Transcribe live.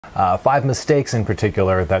5 mistakes in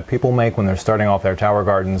particular that people make when they're starting off their tower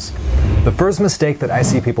gardens. The first mistake that I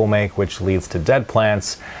see people make, which leads to dead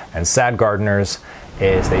plants and sad gardeners,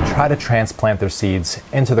 is they try to transplant their seeds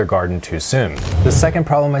into their garden too soon. The second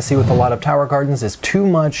problem I see with a lot of tower gardens is too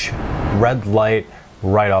much red light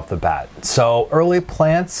right off the bat. So early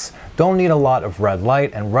plants don't need a lot of red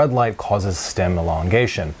light, and red light causes stem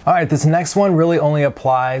elongation. All right, this next one really only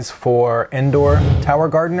applies for indoor tower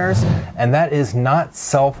gardeners, and that is not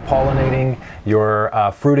self-pollinating your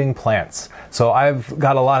fruiting plants. So I've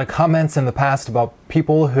got a lot of comments in the past about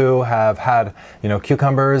people who have had,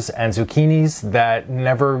 cucumbers and zucchinis that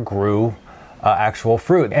never grew actual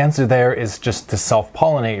fruit. The answer there is just to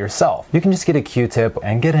self-pollinate yourself. You can just get a Q-tip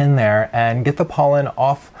and get in there and get the pollen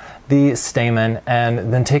off the stamen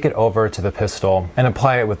and then take it over to the pistil and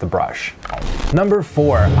apply it with the brush. Number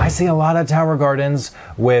 4, I see a lot of tower gardens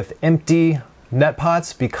with empty net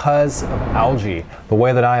pots because of algae. The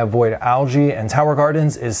way that I avoid algae in tower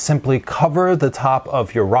gardens is simply cover the top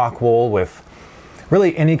of your rock wool with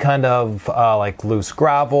really any kind of like loose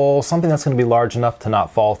gravel, something that's going to be large enough to not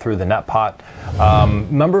fall through the net pot.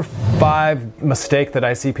 Number 5 mistake that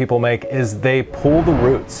I see people make is they pull the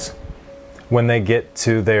roots when they get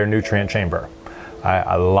to their nutrient chamber.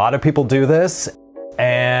 A lot of people do this,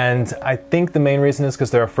 and I think the main reason is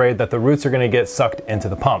because they're afraid that the roots are going to get sucked into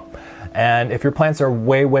the pump. And if your plants are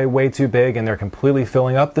way too big and they're completely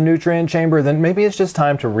filling up the nutrient chamber, then maybe it's just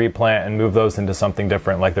time to replant and move those into something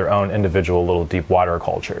different, like their own individual little deep water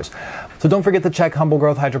cultures. So don't forget to check Humble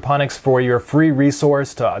Growth Hydroponics for your free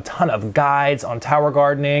resource to a ton of guides on tower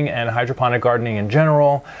gardening and hydroponic gardening in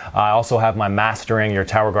general. I also have my Mastering Your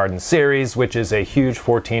Tower Garden series, which is a huge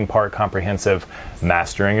 14-part comprehensive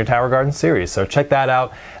Mastering Your Tower Garden series. So check that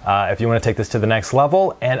out if you want to take this to the next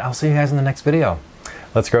level, and I'll see you guys in the next video.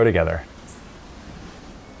 Let's grow together.